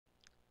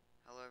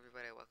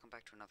everybody, welcome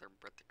back to another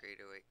Breath of Great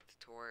 08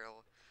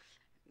 tutorial.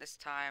 This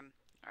time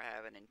I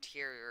have an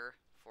interior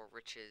for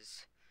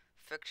Rich's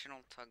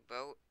fictional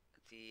tugboat,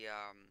 the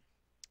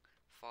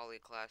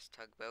Fawley class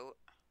tugboat.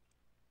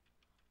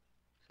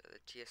 So the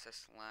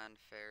TSS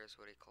Land Fair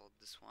is what he called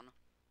this one.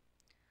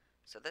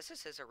 So this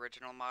is his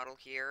original model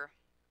here.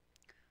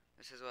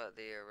 This is what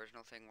the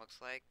original thing looks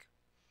like.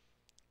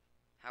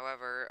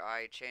 However,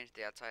 I changed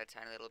the outside a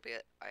tiny little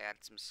bit. I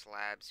added some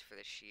slabs for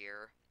the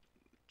shear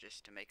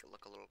just to make it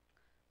look a little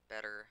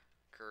better,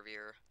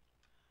 curvier,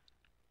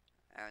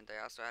 and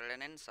I also added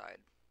an inside.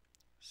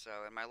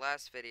 So in my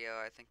last video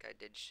I think I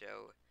did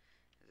show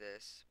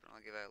this, but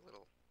I'll give it a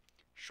little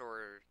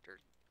shorter or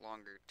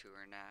longer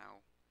tour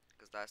now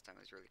because last time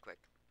it was really quick.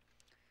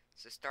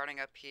 So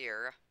starting up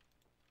here,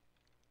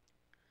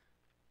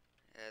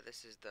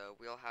 this is the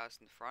wheelhouse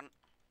in the front.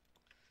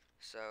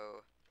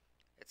 So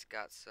it's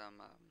got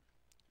some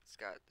it's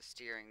got the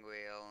steering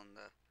wheel and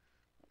the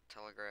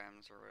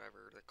telegrams or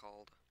whatever they're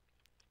called.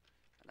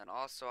 And then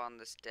also on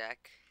this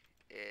deck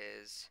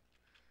is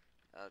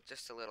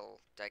just a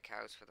little deck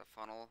house for the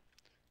funnel.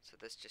 So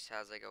this just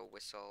has like a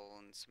whistle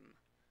and some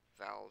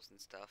valves and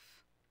stuff.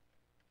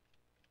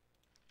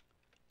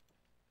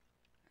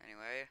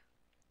 Anyway,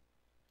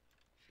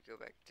 if you go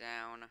back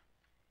down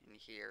in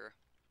here,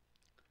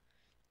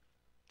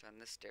 down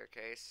this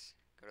staircase,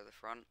 go to the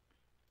front.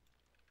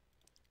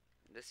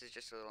 And this is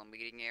just a little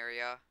meeting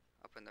area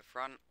up in the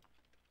front.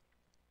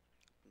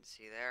 You can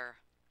see there.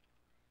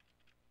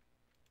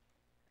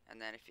 And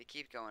then if you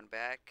keep going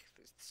back,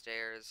 there's the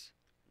stairs,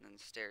 and then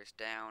the stairs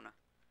down.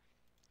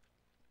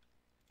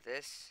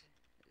 This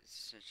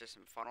is just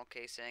some funnel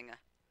casing,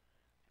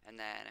 and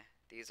then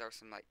these are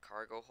some like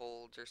cargo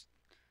holds or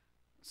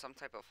some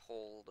type of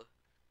hold.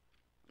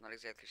 I'm not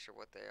exactly sure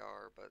what they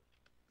are, but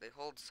they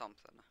hold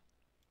something.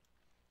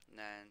 And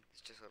then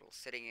it's just a little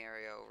sitting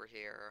area over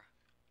here.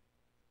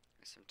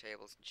 There's some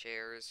tables and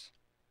chairs.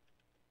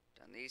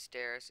 Down these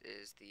stairs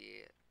is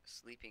the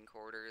sleeping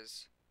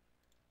quarters.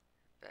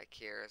 Back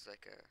here is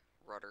like a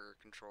rudder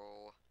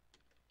control.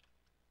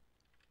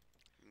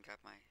 And got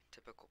my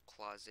typical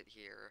closet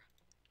here.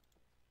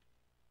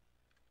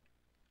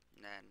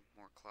 And then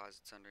more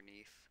closets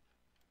underneath.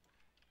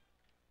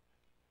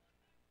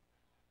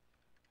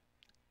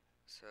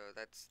 So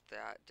that's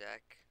that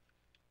deck.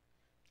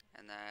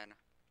 And then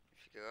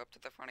if you go up to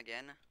the front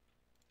again,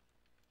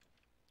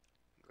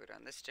 go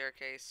down this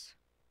staircase,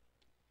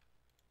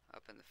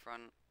 up in the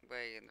front,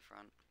 way in the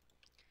front,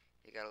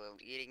 you got a little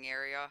eating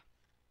area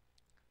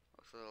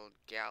with a little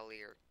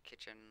galley or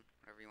kitchen,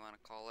 whatever you want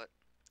to call it.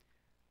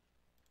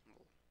 A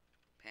little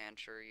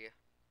pantry.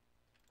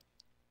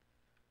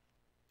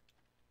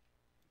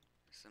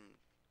 Some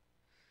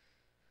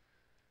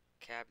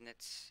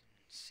cabinets,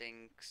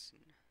 sinks,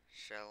 and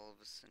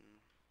shelves,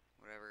 and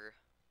whatever.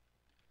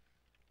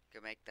 You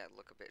can make that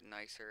look a bit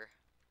nicer.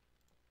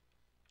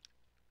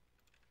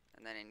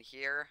 And then in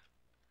here,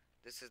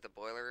 this is the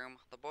boiler room.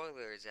 The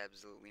boiler is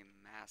absolutely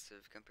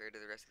massive compared to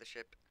the rest of the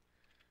ship.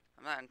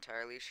 I'm not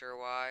entirely sure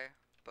why,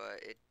 but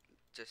it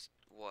just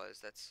was.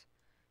 That's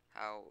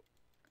how,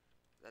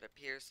 that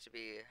appears to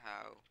be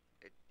how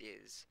it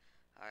is.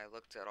 I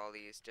looked at all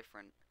these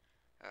different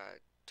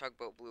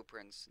tugboat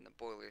blueprints, and the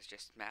boiler is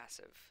just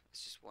massive.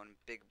 It's just one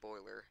big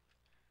boiler.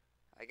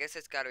 I guess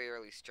it's got to be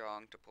really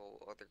strong to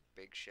pull other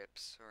big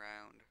ships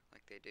around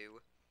like they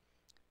do.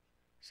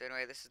 So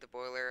anyway, this is the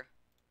boiler,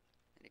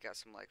 and you got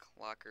some like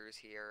lockers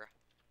here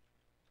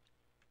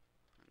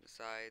on the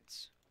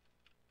sides,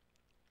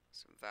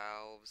 some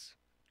valves.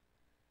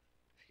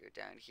 If you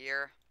go down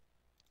here,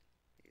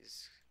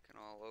 these can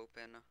all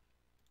open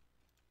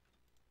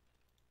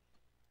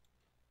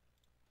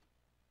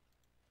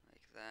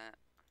like that.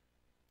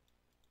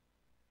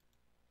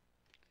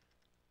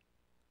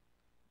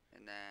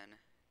 And then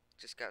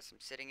just got some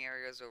sitting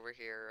areas over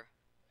here.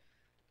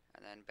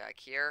 And then back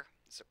here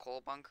is a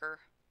coal bunker.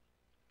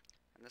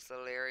 And this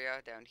little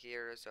area down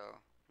here is a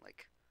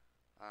like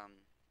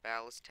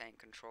ballast tank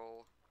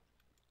control.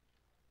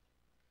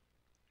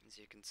 As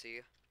you can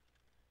see,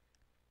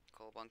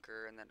 coal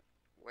bunker. And then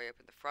way up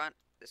in the front,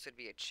 this would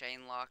be a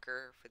chain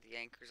locker for the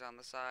anchors on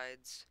the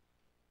sides.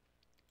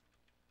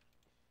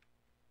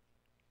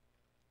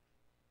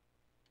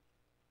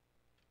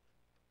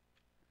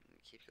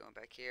 And keep going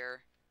back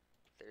here.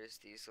 There's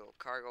these little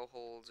cargo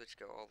holds which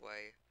go all the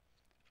way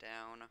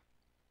down.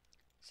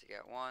 So you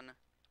got 1,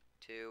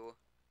 2,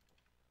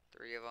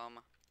 3 of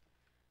them.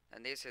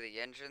 And these are the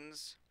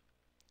engines.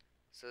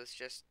 So it's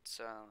just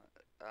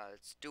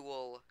it's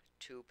dual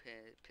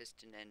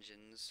 2-piston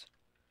engines.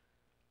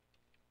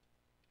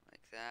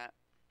 Like that.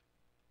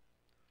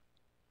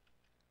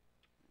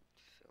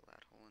 Fill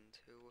that hole in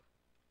too.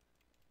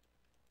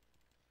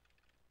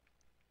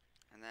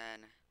 And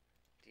then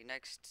the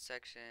next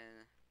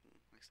section,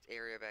 next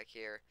area back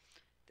here,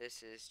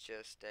 this is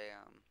just a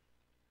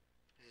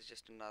this is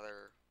just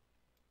another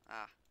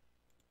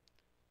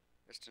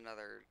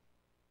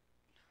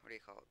what do you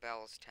call it,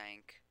 ballast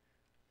tank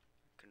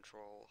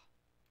control.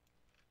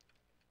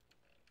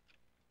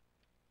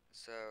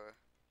 So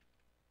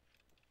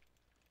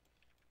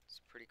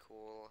pretty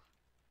cool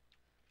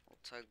little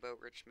tugboat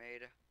Rich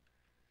made.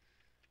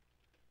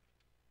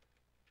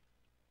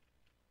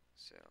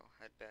 So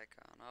head back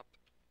on up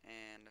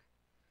and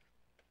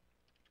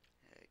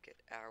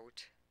get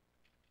out.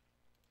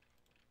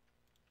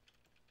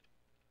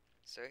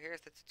 So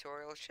here's the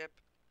tutorial ship.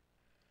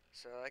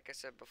 So like I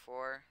said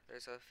before,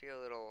 there's a few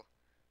little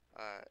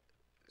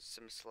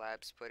some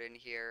slabs put in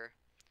here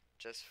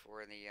just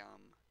for the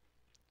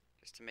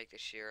just to make the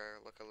shear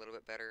look a little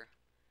bit better.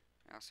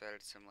 I also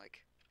added some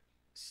like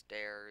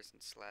stairs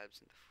and slabs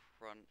in the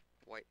front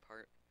white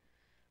part.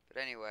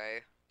 But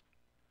anyway,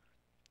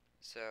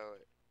 so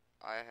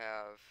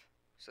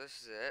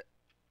this is it.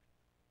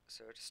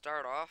 So to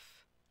start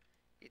off,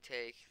 you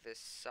take this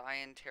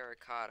cyan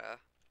terracotta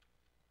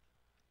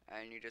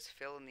and you just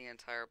fill in the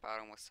entire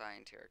bottom with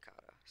cyan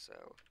terracotta.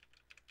 So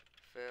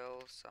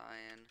fill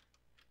cyan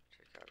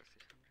terracotta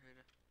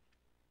 300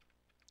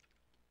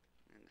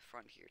 in the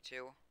front here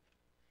too.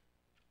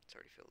 It's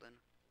already filled in.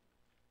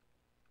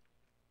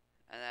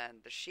 And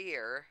then the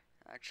shear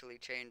actually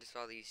changes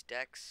all these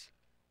decks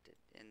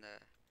in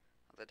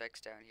the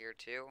decks down here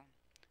too,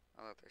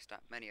 although there's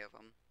not many of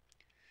them.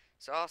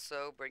 So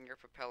also bring your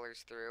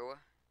propellers through.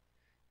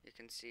 You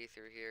can see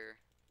through here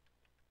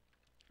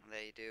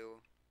they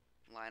do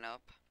line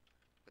up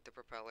with the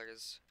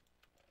propellers.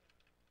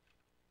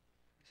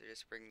 So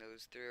just bring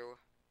those through.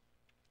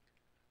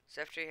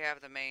 So after you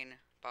have the main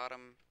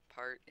bottom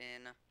part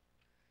in,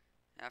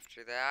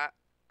 after that,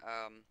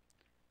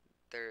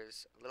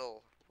 there's a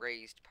little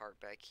raised part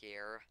back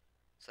here.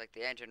 It's like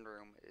the engine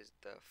room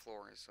the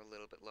floor is a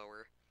little bit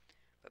lower.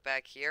 But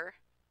back here,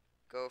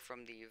 go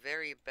from the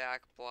very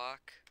back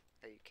block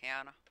that you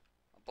can,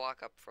 a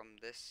block up from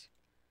this,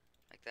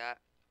 like that,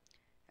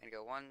 and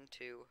go 1,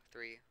 2,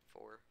 3,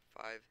 4,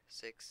 5,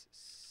 6,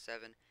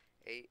 7,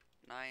 8,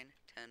 9,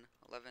 10,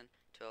 11,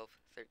 12,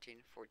 13,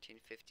 14,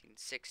 15,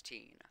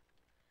 16.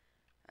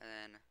 And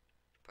then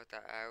put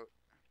that out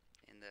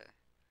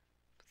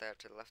put that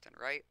to the left and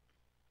right,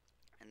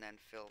 and then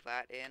fill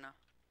that in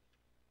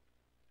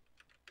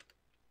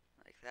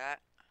like that.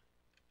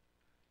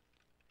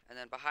 And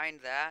then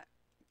behind that,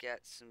 get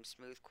some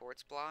smooth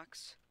quartz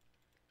blocks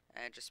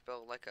and just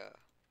build like a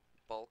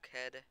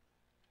bulkhead.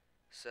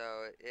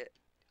 So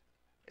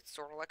it's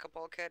sort of like a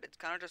bulkhead. It's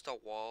kind of just a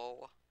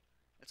wall.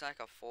 It's not like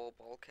a full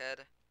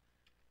bulkhead,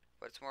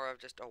 but it's more of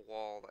just a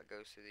wall that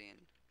goes through the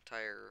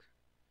entire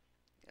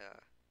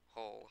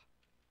hull.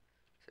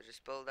 So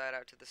just build that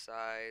out to the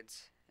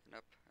sides and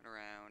up and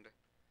around.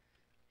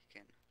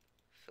 You can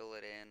fill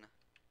it in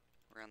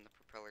around the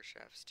propeller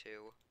shafts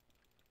too.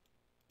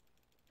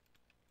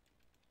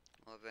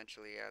 We'll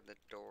eventually add the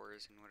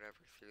doors and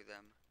whatever through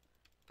them,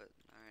 but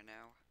not right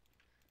now.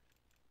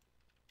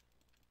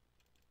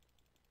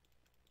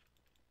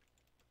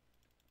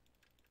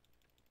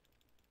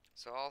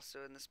 So also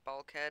in this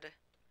bulkhead,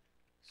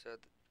 so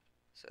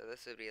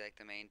this would be like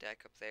the main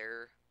deck up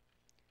there.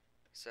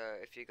 So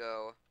if you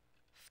go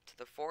to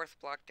the fourth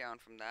block down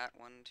from that,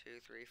 1, 2,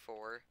 3,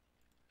 4,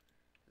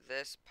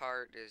 this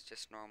part is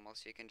just normal,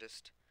 so you can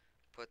just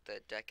put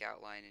the deck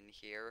outline in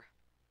here.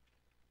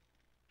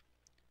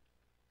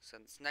 So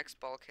this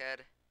next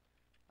bulkhead,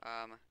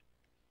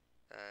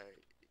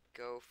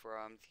 go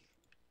from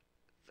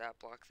that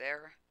block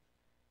there,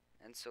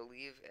 and so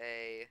leave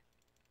a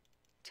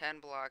 10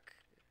 block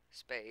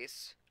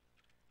space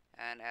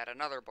and add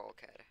another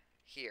bulkhead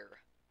here.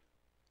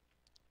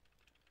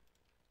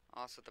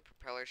 Also, the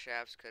propeller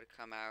shafts could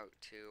come out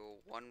to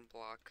 1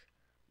 block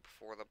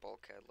before the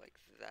bulkhead like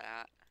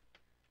that,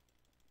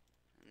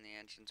 and the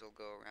engines will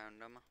go around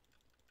them.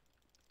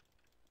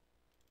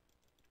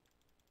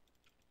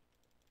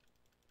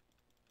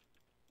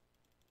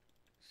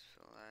 Just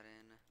fill that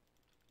in.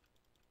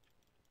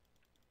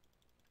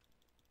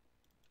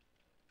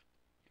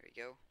 There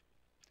we go.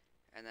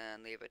 And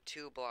then leave a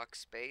 2 block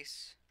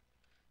space,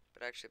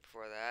 but actually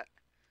before that,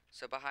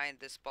 so behind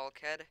this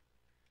bulkhead,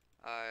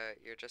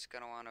 you're just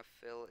going to want to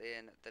fill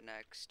in the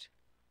next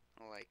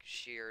like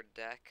shear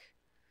deck.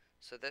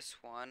 So this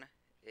one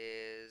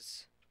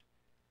is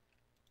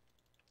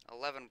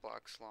 11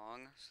 blocks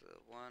long, so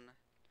 1,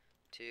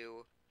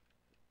 2,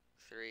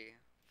 3,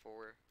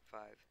 4,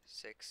 5,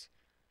 6,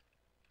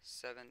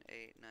 7,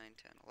 8, 9,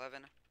 10,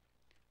 11,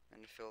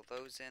 and fill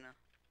those in.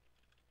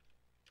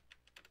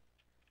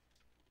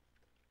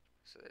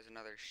 So there's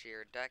another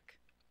shear deck.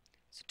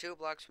 So 2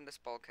 blocks from this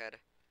bulkhead,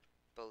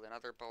 build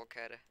another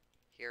bulkhead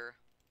here.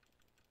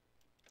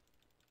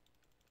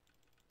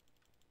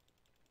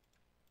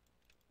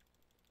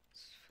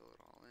 Let's fill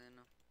it all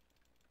in.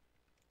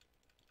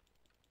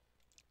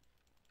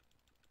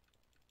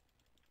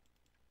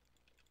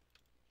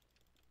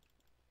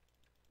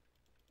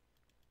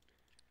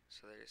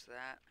 So there's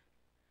that.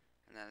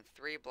 And then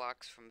 3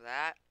 blocks from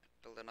that,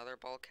 build another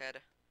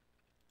bulkhead.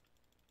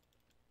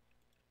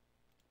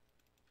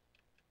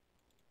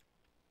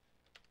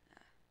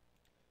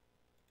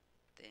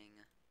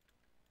 Ding.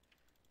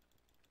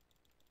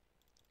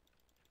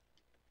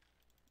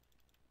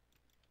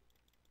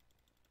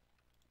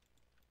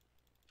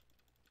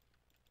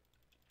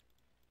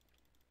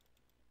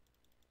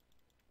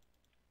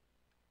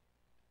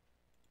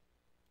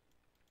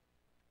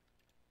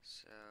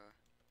 So,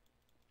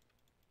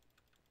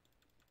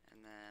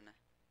 and then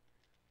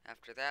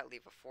after that,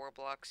 leave a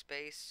 4-block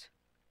space.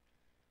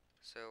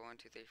 So 1,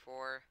 2, 3,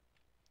 4,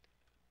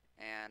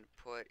 and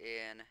put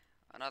in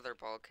another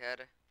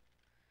bulkhead.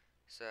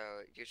 So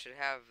you should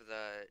have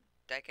the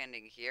deck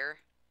ending here,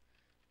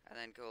 and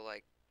then go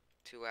like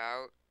 2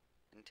 out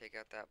and take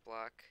out that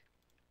block,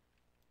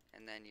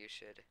 and then you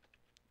should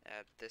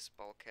add this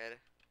bulkhead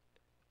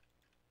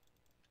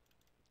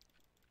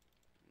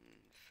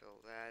and fill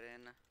that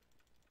in.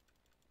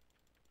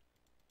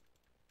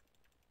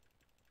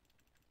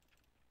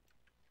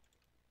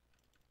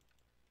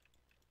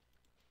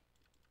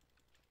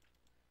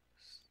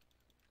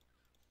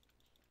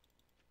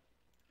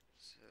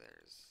 So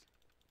there's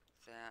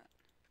that.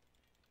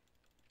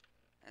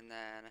 And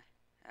then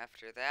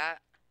after that,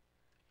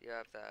 you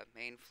have the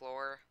main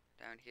floor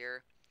down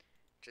here.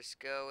 Just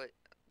go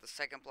the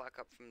second block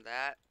up from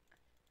that,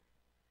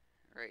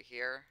 right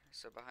here.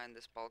 So behind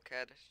this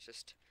bulkhead,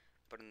 just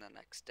put in the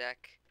next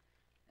deck.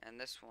 And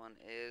this one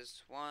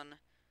is 1,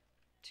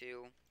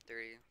 2,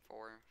 3,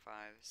 4, 5,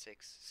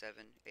 6,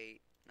 7,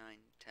 8, 9,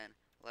 10,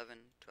 11,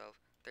 12,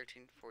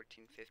 13,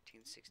 14,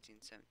 15, 16,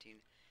 17,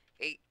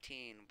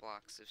 18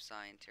 blocks of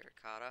cyan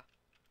terracotta.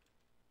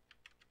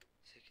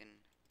 So you can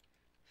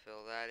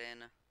fill that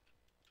in.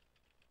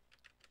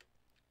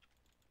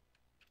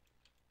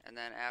 And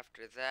then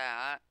after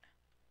that,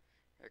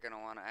 you're going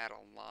to want to add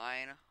a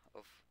line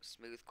of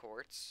smooth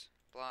quartz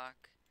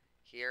block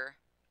here.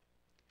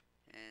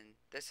 And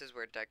this is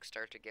where decks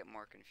start to get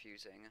more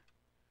confusing.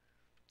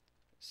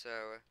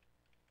 So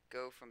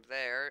go from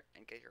there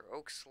and get your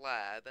oak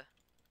slab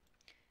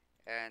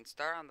and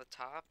start on the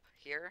top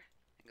here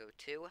and go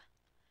 2,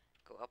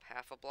 go up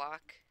half a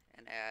block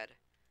and add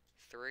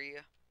 3,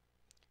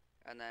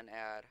 and then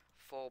add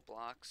full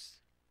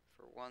blocks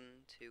for 1,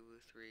 2,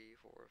 3,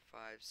 4,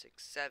 5,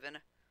 6, 7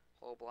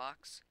 whole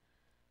blocks.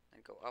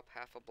 Then go up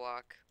half a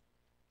block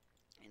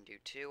and do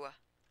 2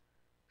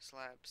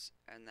 slabs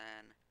and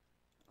then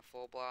a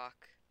full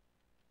block,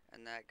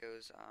 and that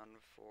goes on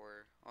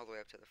for all the way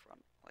up to the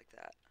front like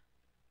that.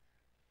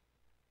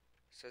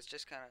 So it's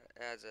just kind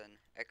of adds an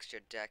extra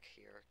deck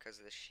here because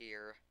of the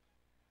shear.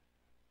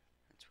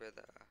 That's where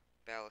the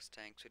ballast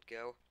tanks would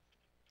go.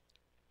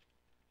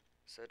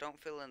 So don't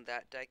fill in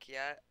that deck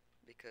yet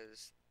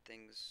because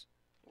things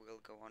will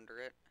go under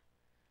it.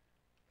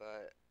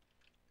 But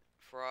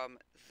from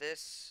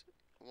this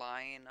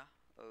line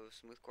of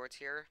smooth quartz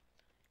here,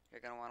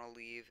 you're going to want to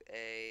leave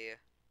a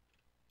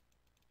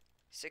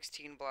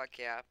 16 block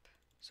gap.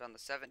 So on the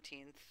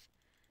 17th,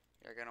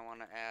 you're going to want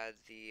to add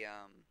the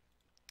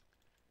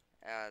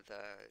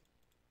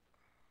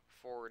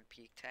forward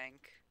peak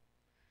tank.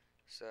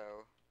 So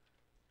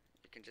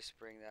you can just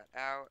bring that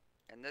out,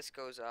 and this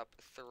goes up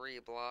 3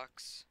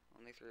 blocks,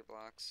 only 3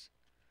 blocks,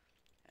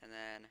 and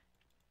then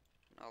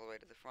all the way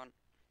to the front.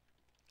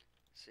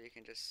 So you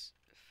can just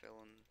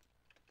fill in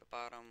the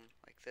bottom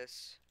like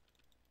this.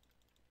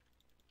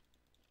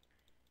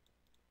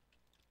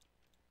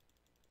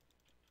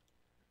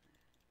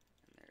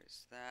 And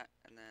there's that,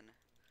 and then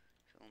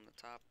fill in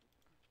the top.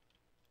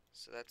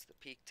 So that's the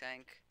peak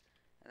tank.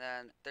 And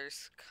then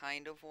there's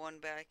kind of one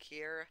back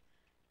here.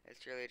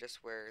 It's really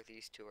just where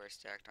these two are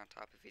stacked on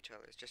top of each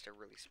other. It's just a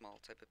really small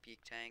type of peak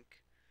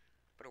tank,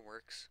 but it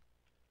works.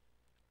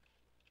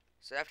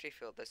 So after you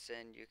fill this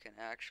in, you can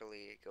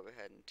actually go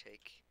ahead and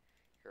take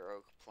your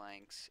oak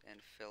planks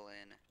and fill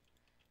in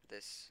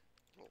this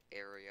little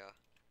area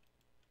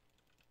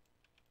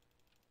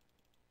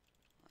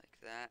like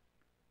that.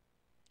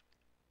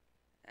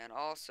 And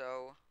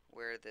also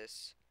where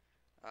this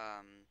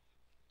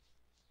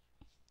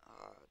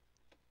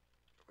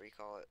what do you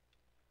call it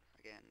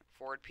again,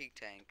 forward peak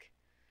tank,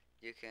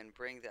 you can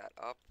bring that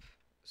up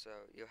so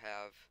you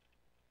have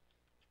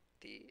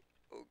the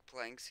oak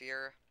planks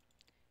here.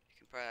 You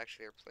can probably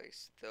actually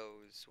replace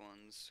those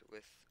ones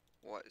with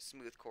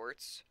smooth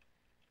quartz,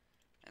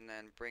 and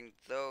then bring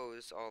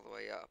those all the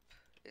way up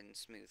in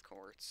smooth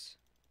quartz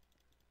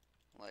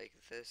like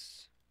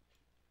this.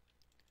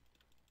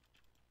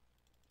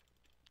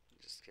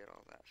 Just get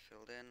all that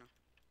filled in.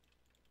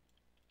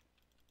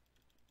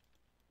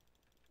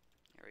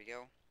 There we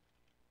go.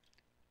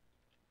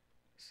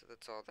 So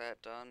that's all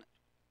that done.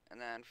 And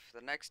then for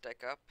the next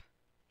deck up,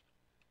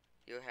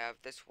 you have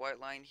this white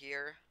line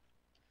here.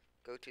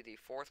 Go to the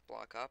 4th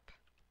block up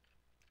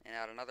and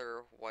add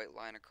another white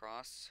line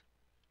across.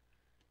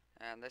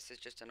 And this is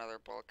just another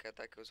bulkhead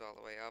that goes all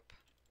the way up.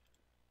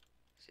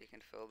 So you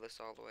can fill this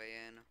all the way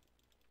in.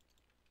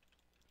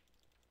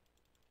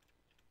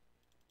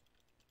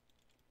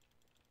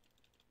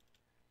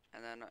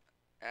 And then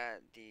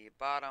at the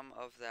bottom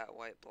of that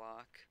white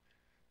block,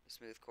 the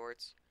smooth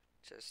quartz,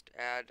 just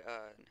add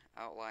an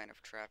outline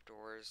of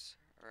trapdoors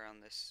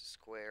around this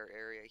square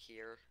area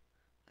here,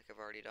 like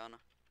I've already done.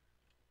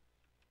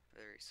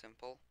 Very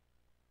simple.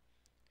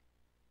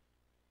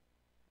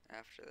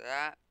 After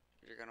that,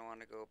 you're going to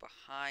want to go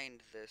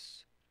behind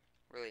this,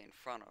 really in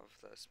front of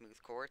the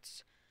smooth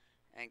quartz,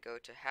 and go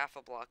to half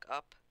a block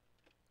up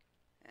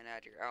and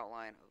add your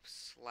outline of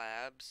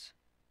slabs.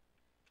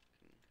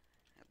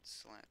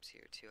 slabs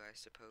here too, I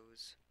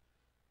suppose.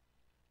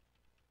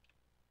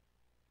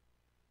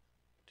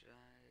 Did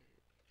I?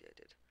 Yeah, I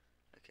did.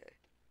 Okay.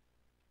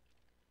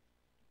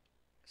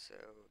 So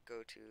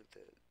go to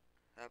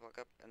that block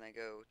up, and then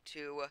go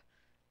 2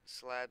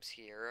 slabs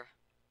here,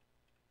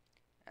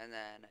 and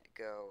then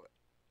go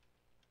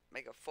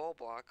make a full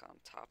block on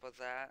top of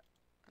that,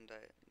 and a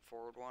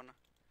forward one,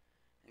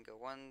 and go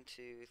 1,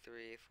 2,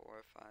 3,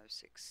 4, 5,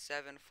 6,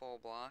 7 full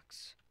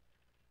blocks.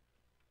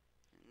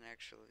 And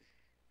actually,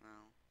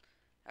 well,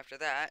 after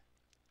that,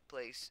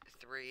 place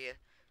 3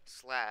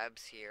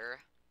 slabs here,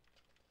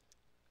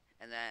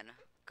 and then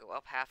go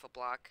up half a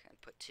block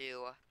and put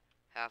 2,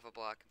 half a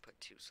block and put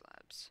 2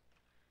 slabs.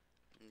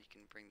 And you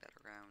can bring that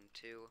around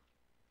too,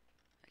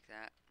 like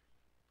that.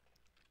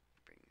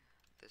 Bring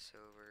this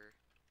over.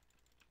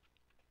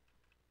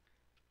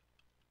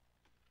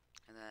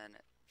 And then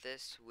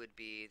this would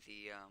be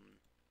the,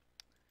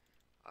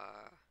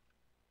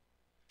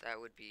 that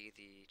would be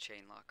the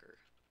chain locker.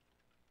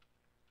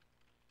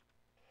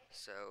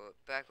 So,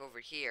 back over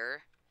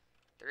here,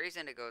 the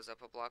reason it goes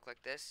up a block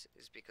like this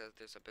is because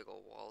there's a big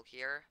old wall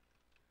here.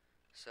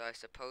 So I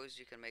suppose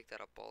you can make that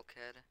a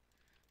bulkhead.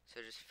 So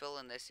just fill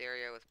in this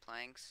area with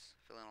planks,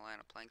 fill in a line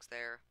of planks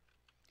there,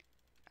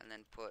 and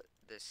then put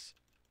this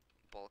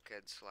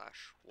bulkhead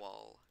slash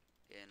wall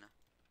in.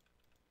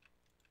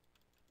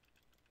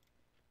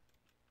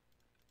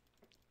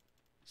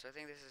 So I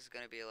think this is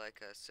going to be like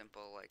a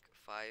simple like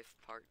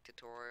 5-part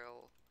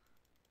tutorial,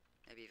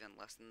 maybe even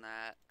less than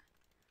that.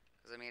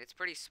 Because I mean it's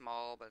pretty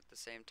small, but at the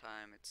same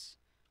time it's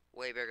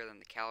way bigger than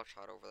the cow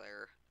shot over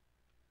there.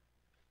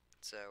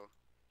 So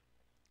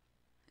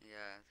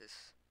yeah,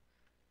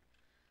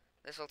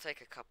 this will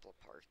take a couple of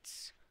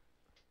parts.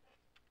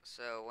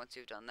 So once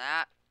you've done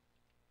that,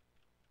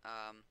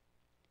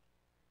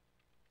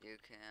 you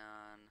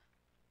can,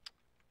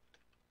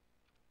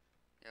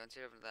 yeah, once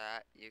you've done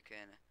that, you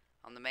can,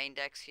 on the main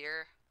decks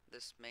here,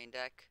 this main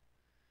deck,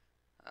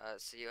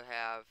 so you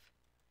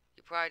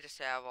probably just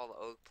have all the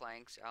oak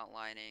planks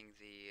outlining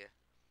the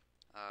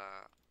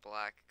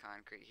black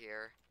concrete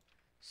here.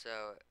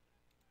 So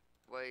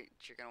what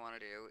you're going to want to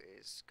do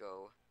is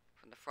go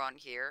from the front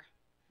here,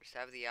 just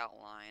have the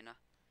outline,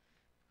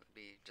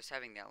 just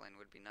having the outline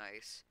would be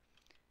nice,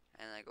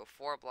 and then go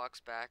 4 blocks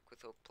back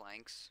with oak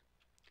planks,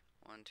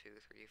 1, 2,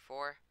 3,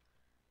 4,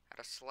 add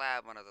a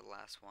slab onto the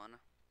last one,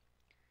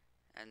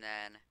 and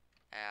then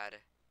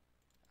add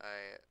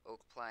a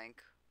oak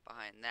plank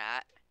behind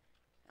that,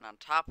 and on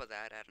top of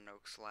that add an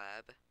oak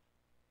slab.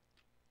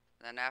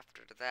 And then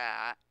after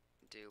that,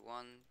 do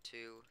 1,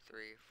 2, 3,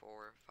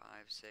 4, 5,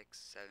 6,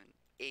 7,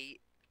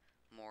 8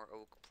 more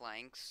oak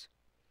planks,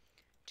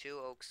 2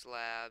 oak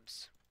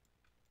slabs,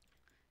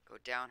 go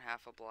down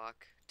half a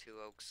block, 2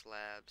 oak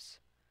slabs,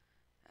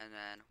 and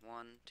then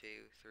 1, 2,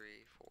 3,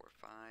 4,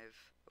 5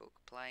 oak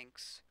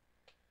planks,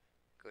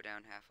 go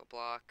down half a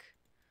block,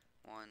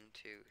 1,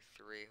 2,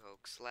 3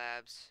 oak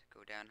slabs,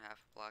 go down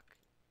half a block,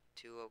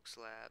 2 oak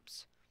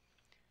slabs,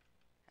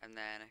 and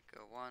then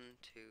go 1,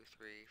 2,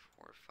 3,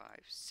 4, 5,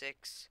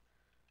 6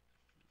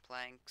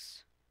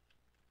 planks,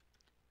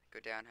 go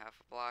down half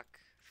a block,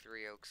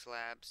 3 oak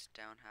slabs,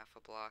 down half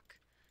a block,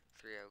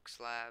 3 oak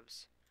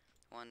slabs,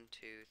 1,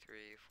 2, 3,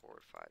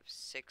 4, 5,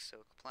 6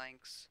 oak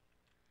planks,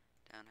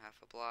 down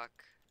half a block,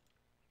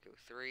 go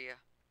 3,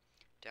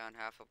 down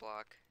half a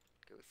block,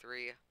 go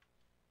 3,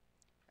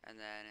 and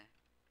then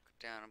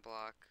down a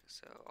block.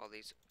 So all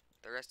these,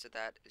 the rest of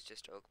that is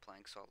just oak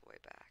planks all the way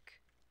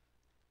back.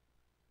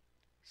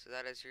 So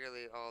that is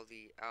really all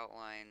the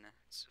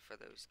outlines for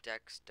those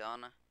decks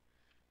done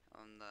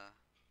on the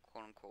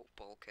quote-unquote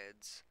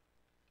bulkheads.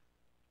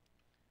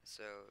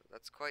 So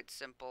that's quite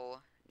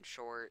simple and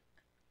short,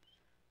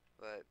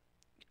 but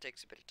it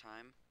takes a bit of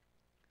time.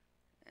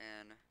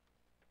 And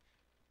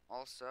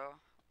also,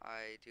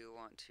 I do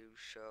want to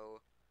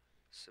show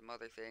some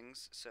other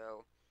things.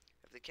 So,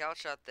 if the cow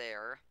shot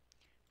there,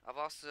 I've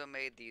also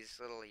made these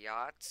little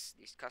yachts,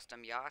 these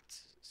custom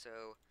yachts.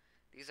 So,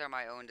 these are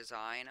my own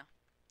design.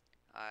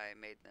 I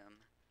made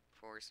them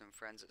for some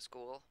friends at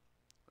school,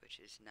 which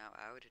is now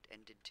out. It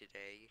ended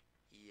today.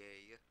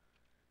 Yay.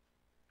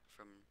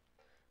 I'm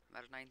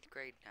out of 9th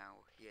grade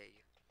now.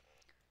 Yay.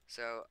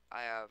 So,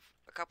 I have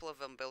a couple of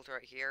them built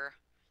right here.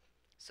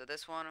 So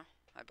this one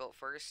I built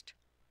first.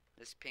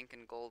 This pink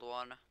and gold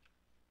one.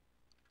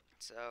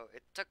 So,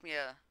 it took me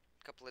a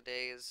couple of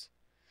days.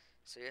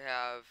 So you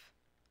have,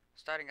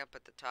 starting up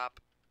at the top,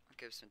 I'll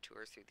give some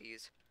tours through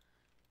these.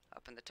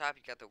 Up in the top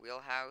you got the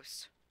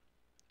wheelhouse.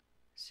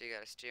 So you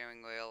got a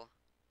steering wheel,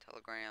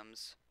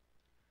 telegrams,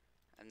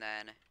 and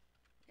then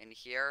in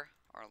here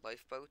are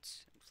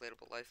lifeboats,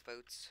 inflatable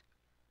lifeboats.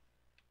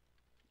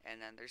 And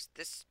then there's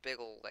this big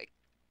ol' like,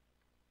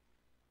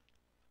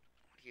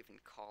 what do you even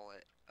call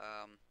it?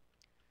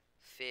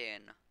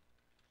 Fin.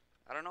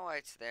 I don't know why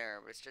it's there,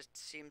 but it just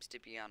seems to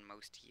be on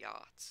most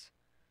yachts.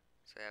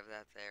 So I have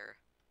that there.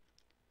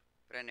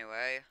 But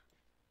anyway,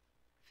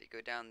 if you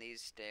go down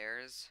these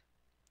stairs,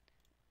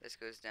 this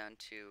goes down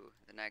to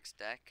the next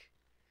deck.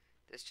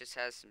 This just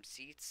has some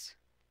seats,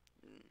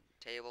 and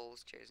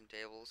tables, chairs and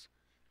tables.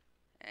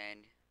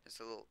 and there's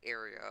a little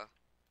area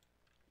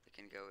that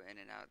can go in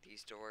and out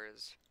these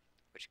doors,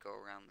 which go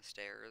around the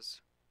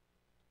stairs.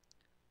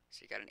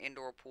 So you got an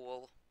indoor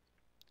pool,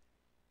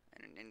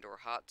 and an indoor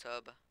hot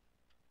tub,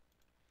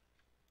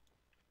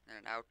 and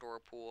an outdoor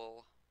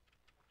pool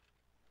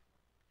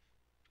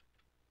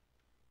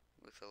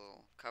with a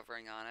little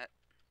covering on it.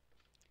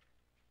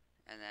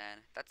 And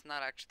then that's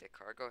not actually a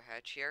cargo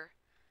hatch here.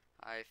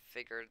 I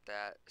figured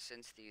that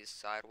since these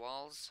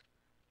sidewalls,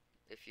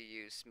 if you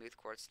use smooth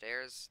quartz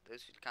stairs,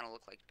 those would kind of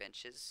look like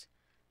benches.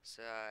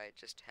 So I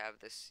just have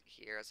this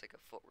here as like a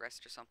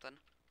footrest or something.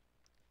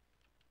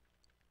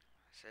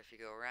 So if you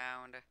go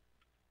around,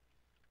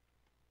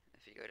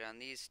 if you go down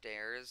these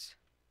stairs,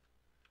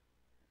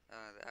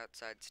 the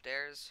outside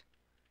stairs,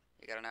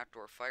 you got an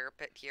outdoor fire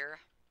pit here.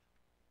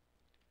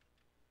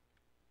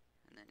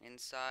 And then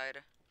inside,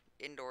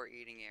 indoor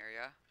eating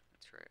area.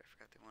 That's right, I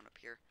forgot the one up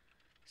here.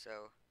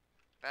 So,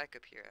 back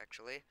up here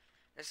actually.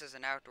 This is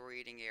an outdoor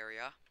eating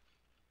area.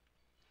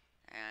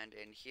 And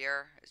in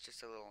here is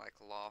just a little like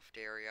loft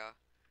area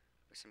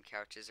with some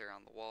couches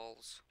around the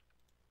walls.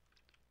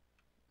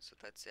 So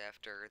that's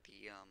after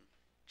the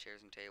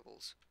chairs and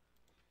tables.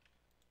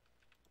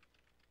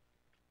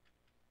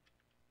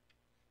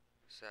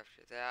 So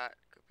after that,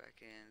 go back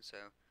in. So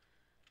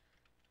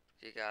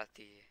you got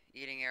the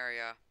eating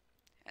area.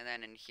 And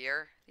then in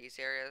here, these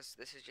areas,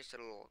 this is just a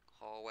little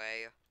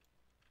hallway.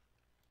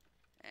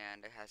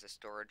 And it has a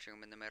storage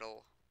room in the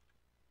middle.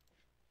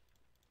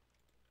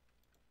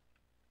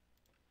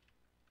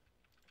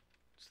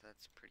 So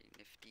that's pretty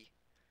nifty.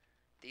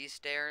 These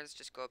stairs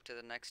just go up to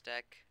the next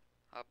deck.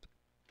 Up.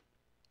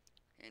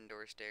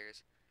 Indoor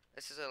stairs.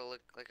 This is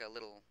like a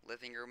little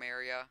living room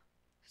area.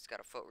 It's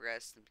got a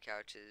footrest, some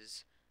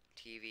couches,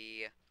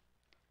 TV.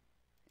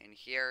 In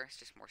here, it's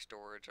just more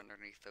storage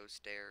underneath those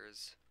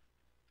stairs.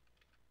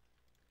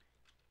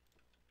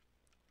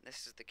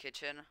 This is the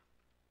kitchen.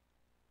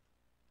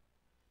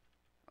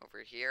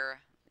 Over here,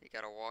 you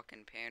got a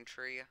walk-in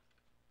pantry.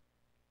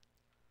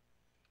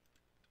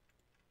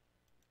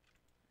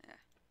 Yeah.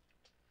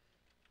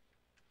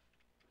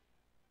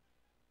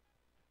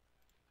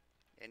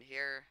 In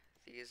here,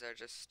 these are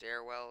just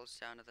stairwells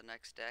down to the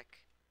next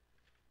deck.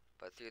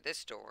 But through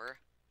this door,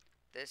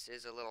 this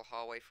is a little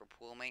hallway for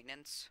pool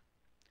maintenance.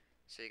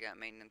 So you got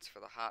maintenance for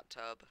the hot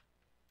tub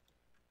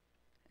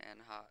and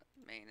hot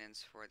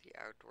maintenance for the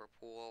outdoor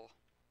pool.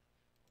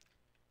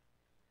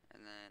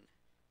 And then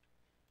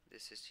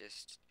this is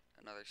just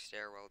another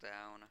stairwell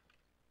down.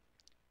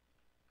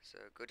 So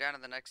go down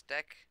to the next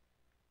deck.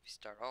 You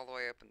start all the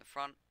way up in the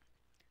front.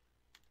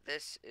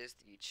 This is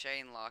the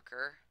chain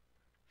locker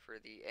for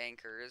the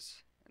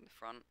anchors in the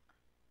front.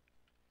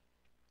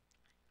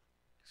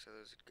 So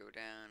those would go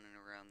down and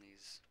around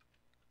these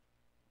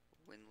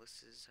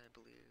windlasses, I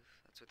believe.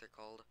 That's what they're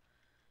called.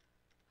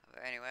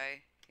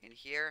 Anyway, in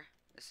here,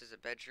 this is a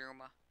bedroom.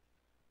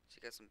 So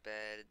you got some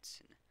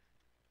beds and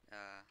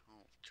a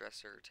little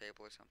dresser or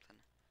table or something.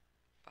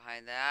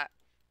 Behind that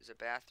is a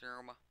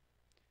bathroom.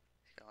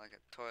 It's got like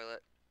a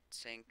toilet,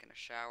 sink, and a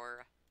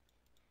shower.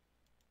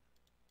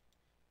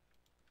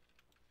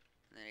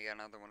 And then you got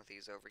another one of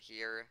these over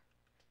here.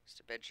 Just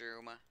a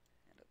bedroom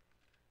and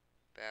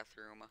a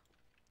bathroom.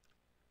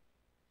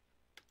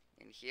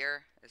 In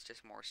here is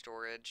just more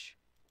storage.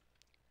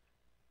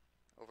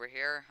 Over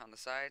here on the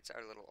sides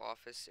are little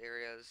office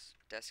areas,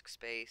 desk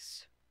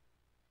space.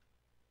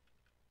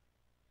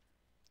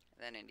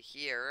 And then in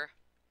here,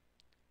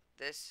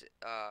 this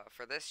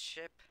for this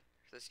ship,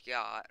 this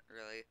yacht,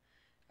 really,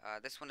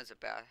 this one is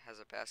has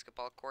a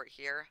basketball court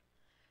here,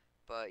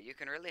 but you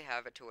can really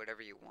have it to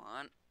whatever you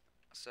want.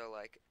 So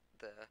like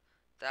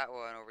that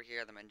one over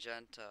here, the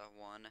magenta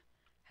one,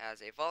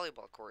 has a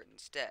volleyball court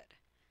instead.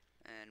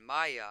 And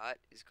my yacht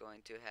is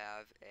going to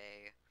have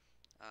a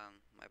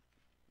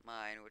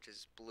mine, which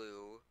is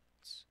blue.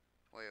 It's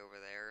way over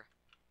there.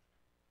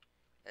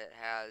 It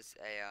has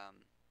a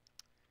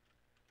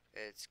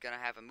it's gonna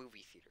have a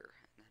movie theater,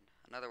 and then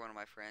another one of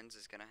my friends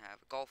is gonna have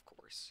a golf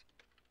course.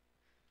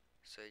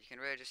 So you can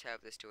really just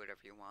have this to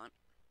whatever you want.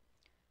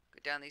 Go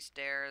down these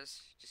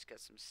stairs, just got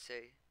some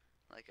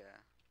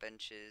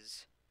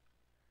benches,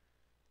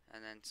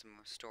 and then some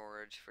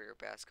storage for your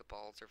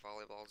basketballs or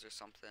volleyballs or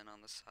something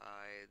on the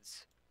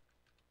sides.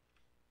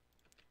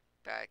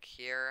 Back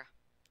here,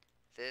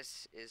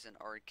 this is an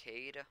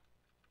arcade.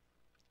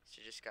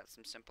 So you just got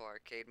some simple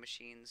arcade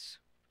machines.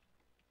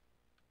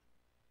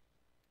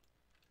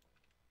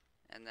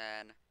 And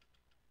then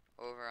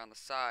over on the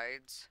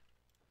sides,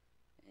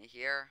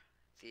 here,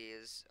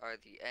 these are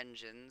the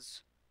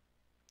engines.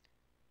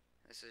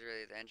 This is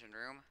really the engine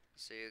room.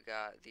 So you've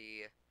got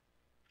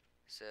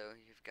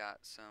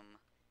some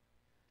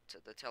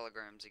the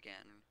telegrams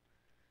again.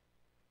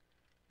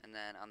 And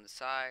then on the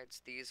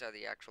sides, these are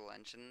the actual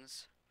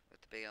engines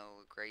with the big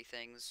old gray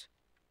things.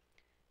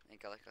 And you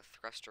got like a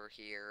thruster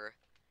here.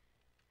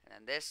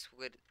 And this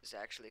is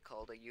actually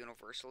called a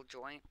universal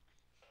joint.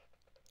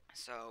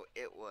 So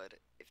it would,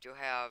 if you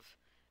have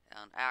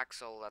an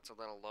axle that's a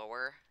little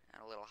lower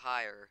and a little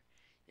higher,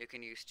 you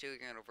can use two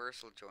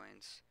universal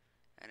joints,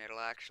 and it'll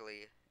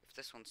actually, if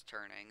this one's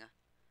turning,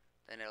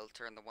 then it'll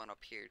turn the one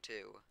up here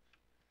too.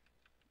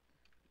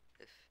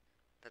 If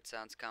that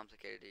sounds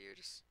complicated to you,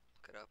 just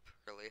look it up,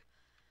 really.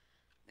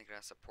 I think it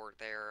has support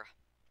there.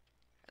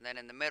 And then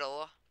in the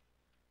middle,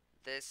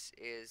 this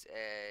is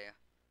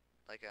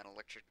like an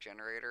electric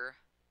generator.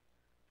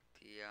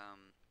 The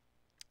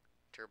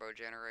turbo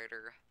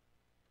generator.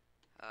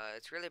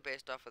 It's really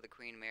based off of the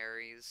Queen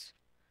Mary's,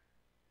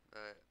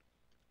 but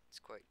it's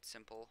quite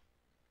simple.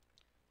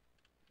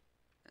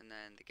 And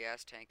then the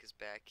gas tank is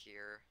back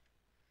here,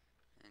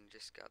 and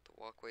just got the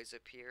walkways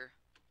up here.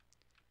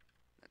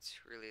 That's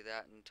really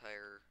that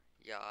entire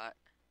yacht.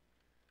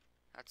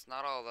 That's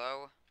not all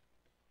though.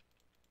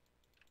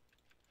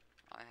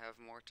 I have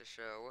more to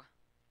show.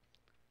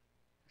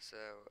 So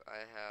I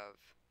have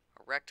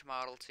a wrecked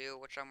model too,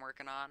 which I'm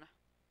working on.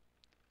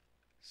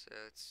 So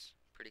it's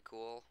pretty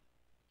cool.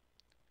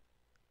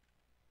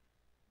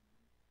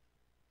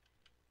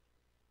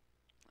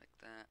 Like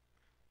that.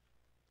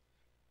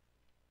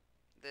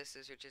 This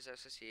is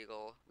Richlarrousse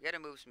Seagull. We gotta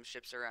move some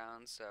ships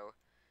around, so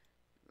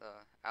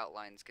the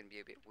outline's gonna be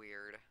a bit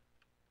weird.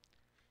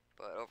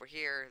 But over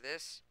here,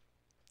 this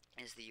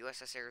is the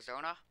USS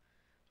Arizona,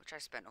 which I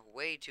spent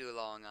way too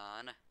long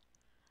on.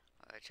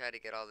 I tried to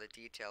get all the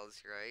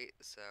details right,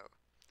 so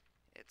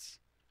it's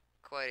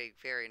quite a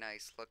very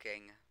nice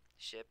looking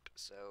ship,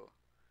 so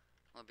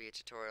there'll be a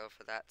tutorial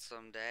for that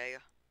someday.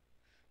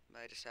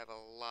 But I just have a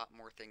lot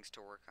more things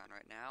to work on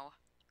right now.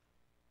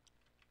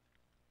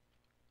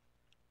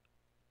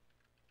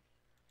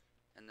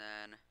 And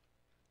then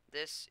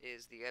this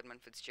is the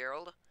Edmund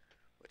Fitzgerald,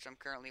 which I'm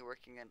currently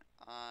working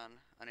on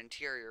an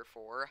interior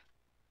for.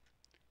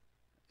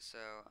 So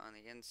on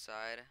the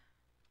inside,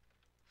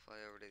 fly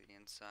over to the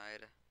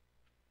inside,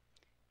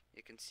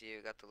 you can see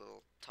we got the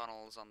little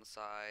tunnels on the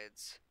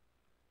sides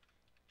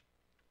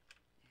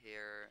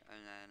here, and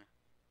then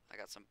I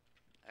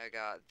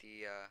got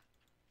the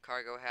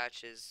cargo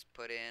hatches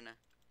put in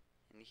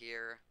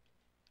here.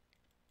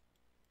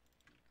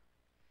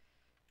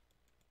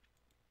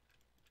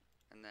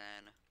 And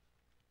then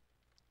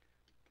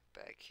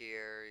back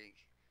here,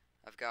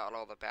 I've got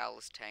all the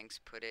ballast tanks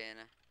put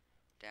in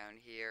down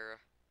here.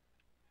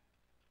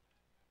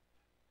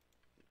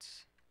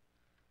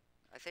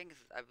 I think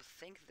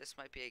this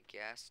might be a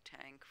gas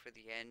tank for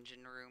the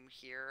engine room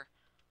here.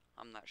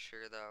 I'm not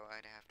sure though.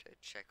 I'd have to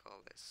check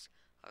all this.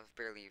 I've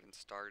barely even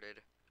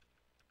started.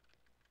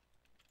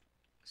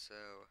 So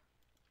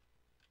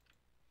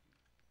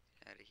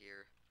out of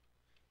here.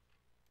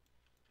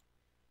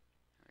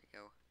 There we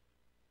go.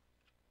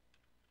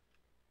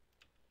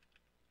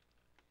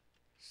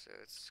 So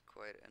it's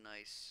quite a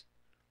nice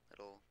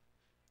little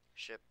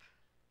ship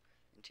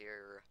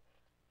interior.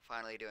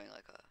 Finally doing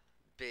like a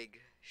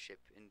big ship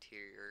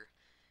interior.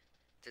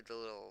 Did the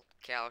little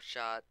cow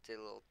shot, did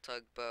a little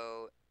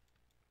tugboat,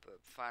 but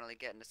finally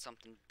getting to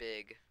something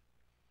big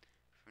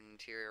for an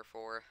interior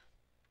for.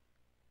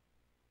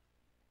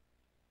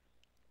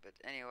 But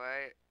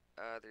anyway,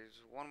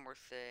 there's one more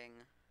thing,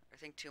 I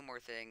think two more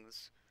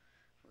things,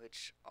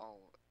 which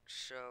I'll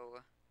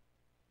show.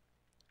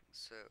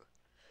 So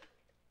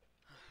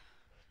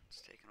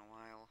it's taking a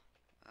while.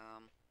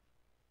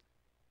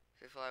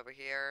 If we fly over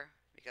here,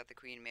 we got the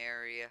Queen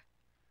Mary.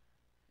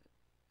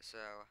 So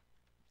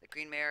the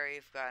Queen Mary,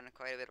 I've gotten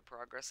quite a bit of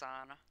progress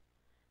on.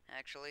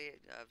 Actually,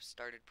 I've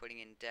started putting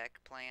in deck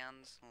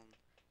plans,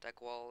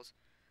 deck walls.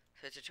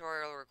 The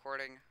tutorial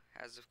recording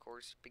has of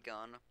course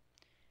begun,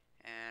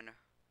 and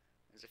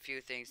there's a few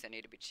things that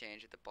need to be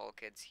changed with the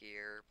bulkheads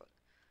here, but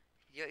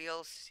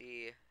you'll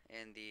see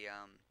in the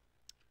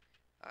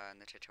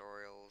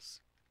tutorials.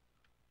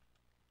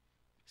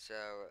 So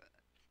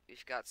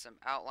we've got some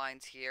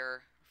outlines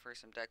here for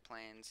some deck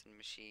planes and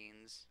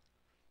machines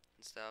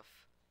and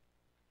stuff,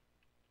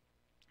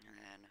 and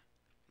then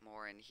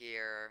more in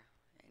here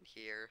and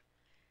here.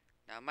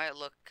 Now it might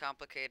look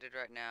complicated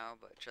right now,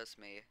 but trust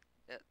me,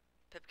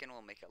 Pipkin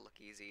will make it look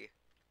easy.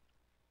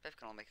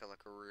 Pipkin will make it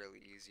look really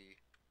easy.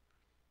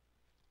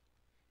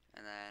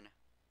 And then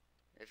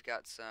we've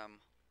got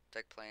some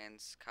deck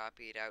plans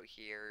copied out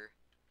here,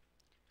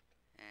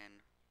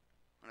 and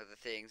one of the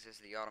things is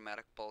the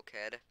automatic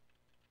bulkhead.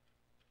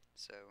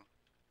 So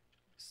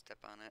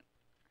step on it.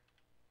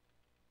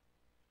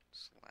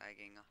 It's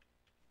lagging a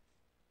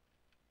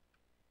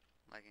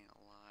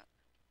lot.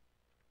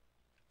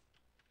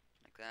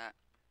 Like that.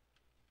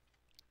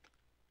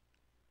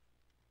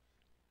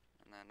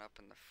 And then up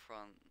in the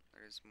front,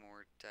 there's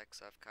more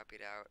decks I've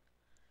copied out.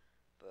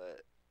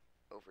 But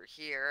over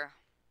here,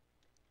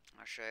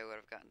 I'll show you what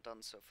I've gotten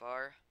done so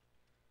far.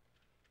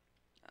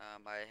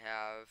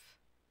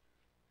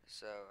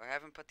 I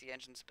haven't put the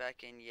engines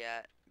back in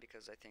yet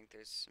because I think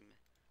there's some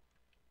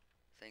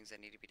things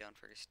that need to be done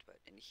first. But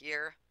in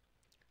here,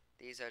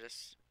 these are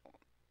just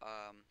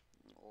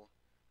little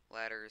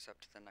ladders up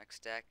to the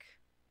next deck.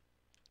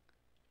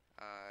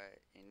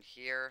 In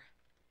here,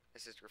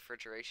 this is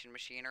refrigeration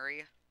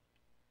machinery,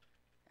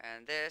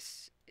 and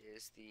this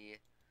is the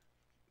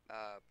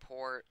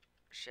port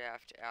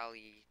shaft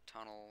alley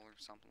tunnel or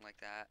something like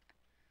that.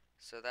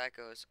 So that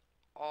goes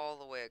all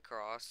the way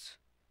across,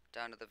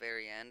 down to the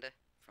very end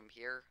from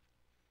here.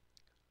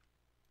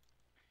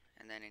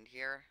 And then in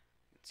here,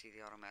 you can see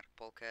the automatic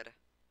bulkhead.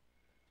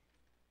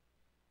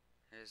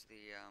 Here's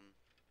the,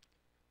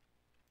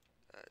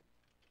 what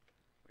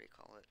do you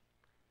call it?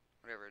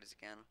 Whatever it is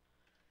again.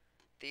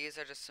 These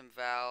are just some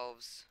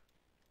valves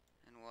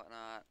and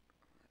whatnot.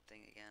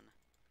 Thing again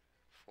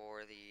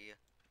for the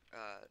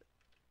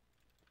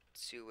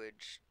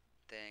sewage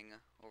thing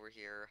over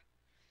here.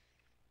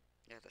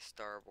 You have the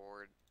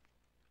starboard,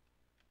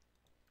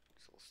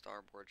 this little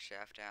starboard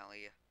shaft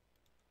alley.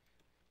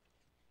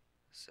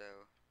 So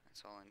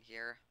that's all in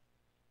here.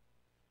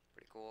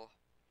 Pretty cool.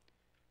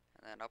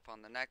 And then up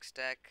on the next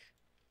deck,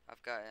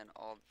 I've gotten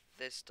all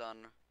this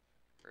done,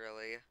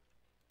 really.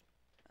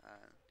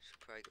 Should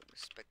probably go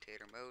into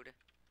spectator mode.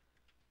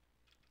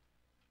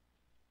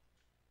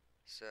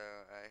 So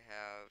I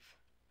have,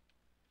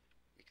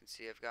 you can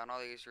see I've gotten all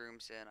these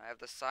rooms in. I have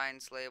the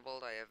signs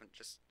labeled. I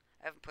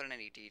haven't put in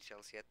any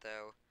details yet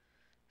though.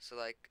 So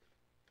like,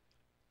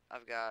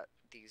 I've got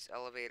these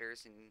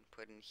elevators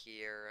put in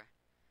here,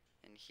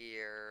 and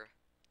here,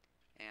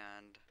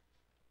 and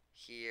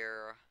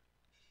here.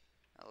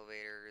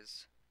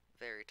 Elevators,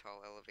 very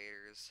tall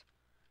elevators,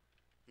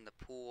 and the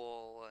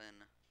pool,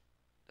 and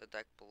the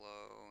deck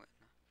below,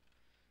 and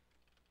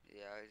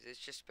yeah, it's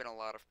just been a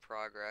lot of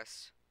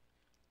progress.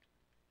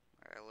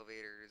 Our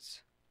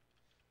elevators,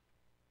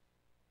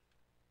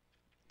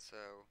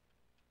 so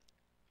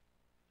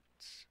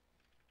it's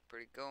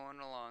going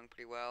along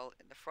pretty well.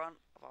 In the front,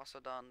 I've also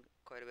done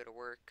quite a bit of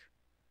work,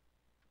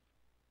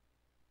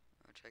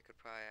 which I could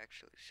probably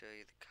actually show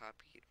you the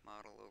copied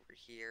model over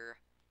here.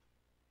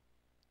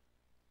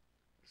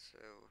 So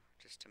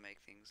just to make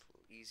things a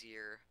little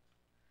easier.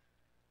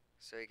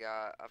 So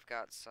I've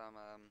got some,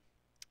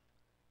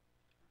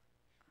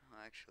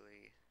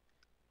 actually,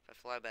 if I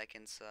fly back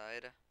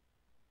inside,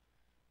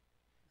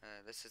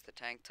 this is the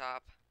tank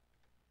top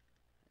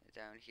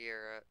down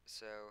here.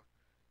 So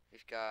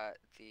we've got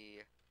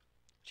the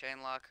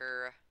chain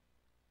locker,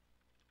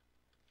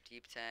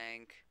 deep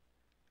tank,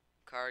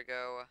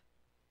 cargo,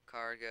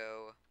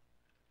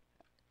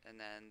 and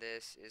then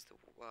this is the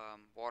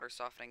water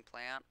softening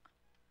plant,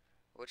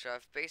 which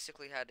I've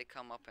basically had to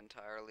come up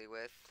entirely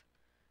with,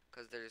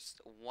 because there's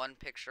one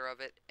picture of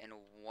it and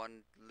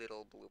one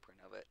little blueprint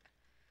of it.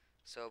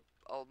 So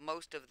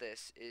most of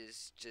this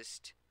is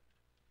just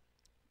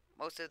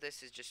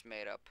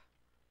made up,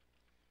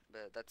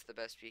 but that's the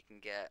best we can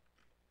get.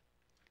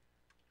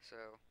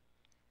 So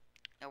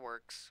it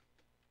works.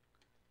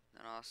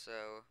 And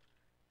also,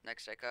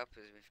 next deck up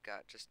is we've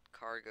got just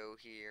cargo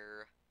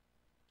here,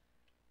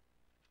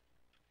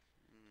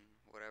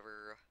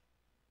 whatever,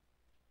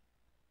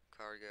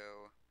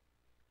 cargo,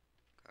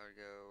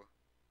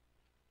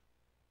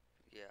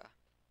 yeah.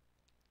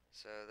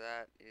 So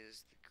that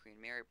is the Queen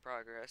Mary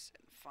progress.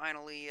 And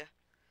finally,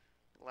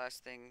 the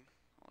last thing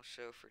I'll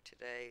show for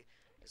today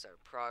is our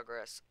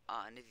progress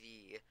on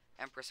the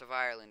Empress of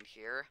Ireland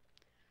here.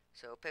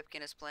 So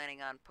Pipkin is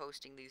planning on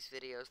posting these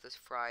videos this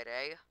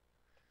Friday.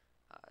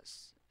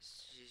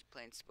 She's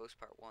playing Supposed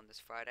Part 1 this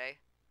Friday.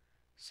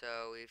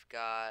 So we've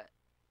got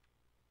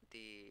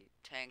the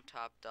tank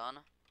top done.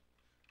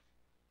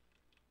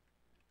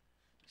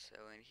 So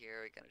in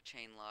here we got a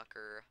chain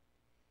locker,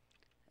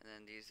 and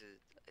then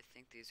I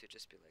think these would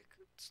just be like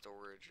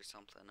storage or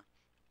something.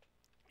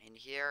 In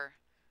here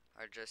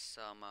are just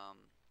some,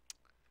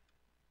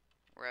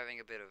 we're having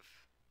a bit of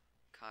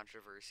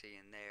controversy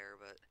in there,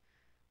 but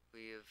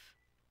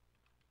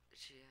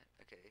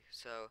okay,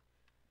 so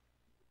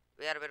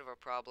we had a bit of a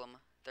problem.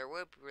 There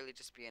would really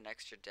just be an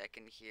extra deck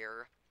in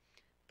here,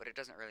 but it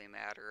doesn't really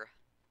matter.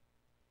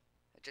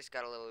 It just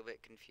got a little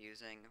bit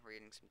confusing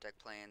reading some deck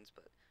plans,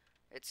 but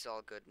it's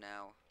all good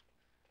now.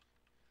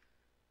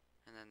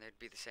 And then there'd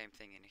be the same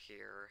thing in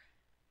here,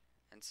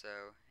 and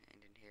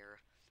in here.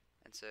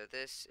 And so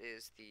this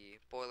is the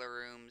boiler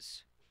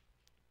rooms,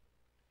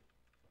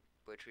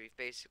 which we've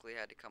basically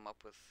had to come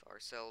up with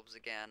ourselves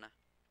again.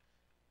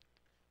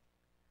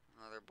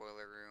 Another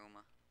boiler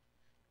room.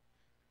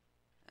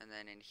 And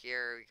then in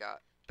here we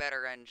got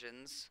better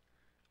engines.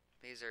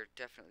 These are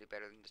definitely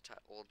better than the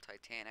old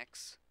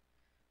Titanics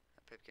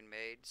that Pipkin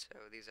made,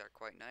 so these are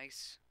quite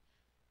nice.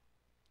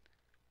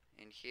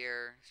 In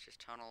here, it's just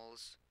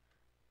tunnels.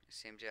 It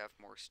seems to have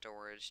more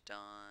storage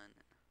done.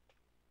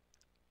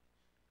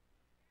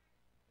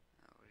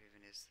 What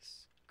even is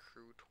this?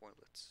 Crew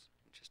toilets.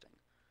 Interesting.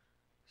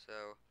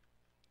 So,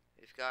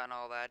 we've gotten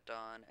all that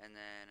done, and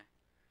then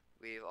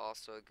we've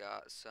also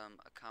got some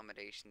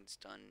accommodations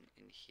done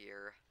in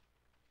here.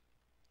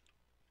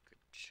 Good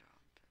job,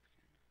 Pipkin.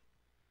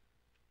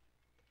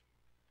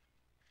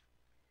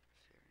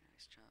 Very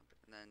nice job.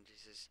 And then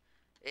this is,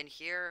 in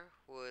here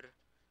would,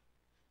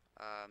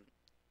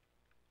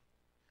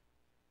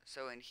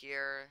 so in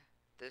here,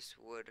 this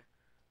would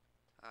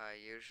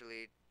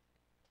usually,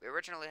 we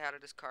originally had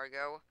it as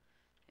cargo,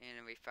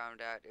 and we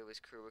found out it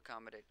was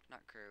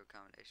not crew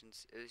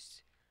accommodations, it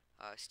was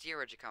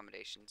steerage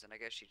accommodations, and I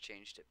guess she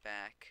changed it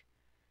back.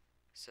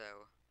 So,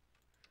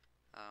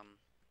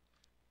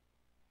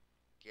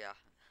 yeah.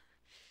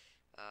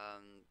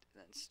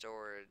 then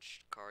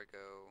storage,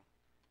 cargo,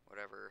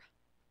 whatever.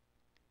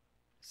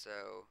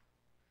 So,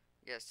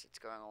 yes, it's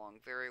going along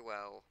very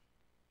well.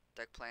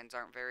 Deck plans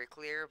aren't very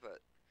clear, but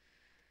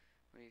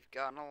we've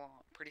gotten along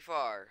pretty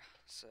far,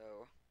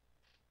 so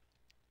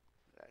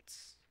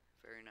that's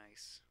very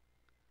nice.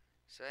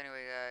 So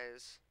anyway,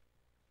 guys,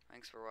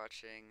 thanks for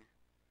watching,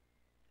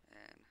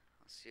 and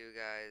I'll see you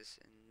guys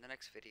in the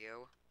next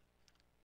video.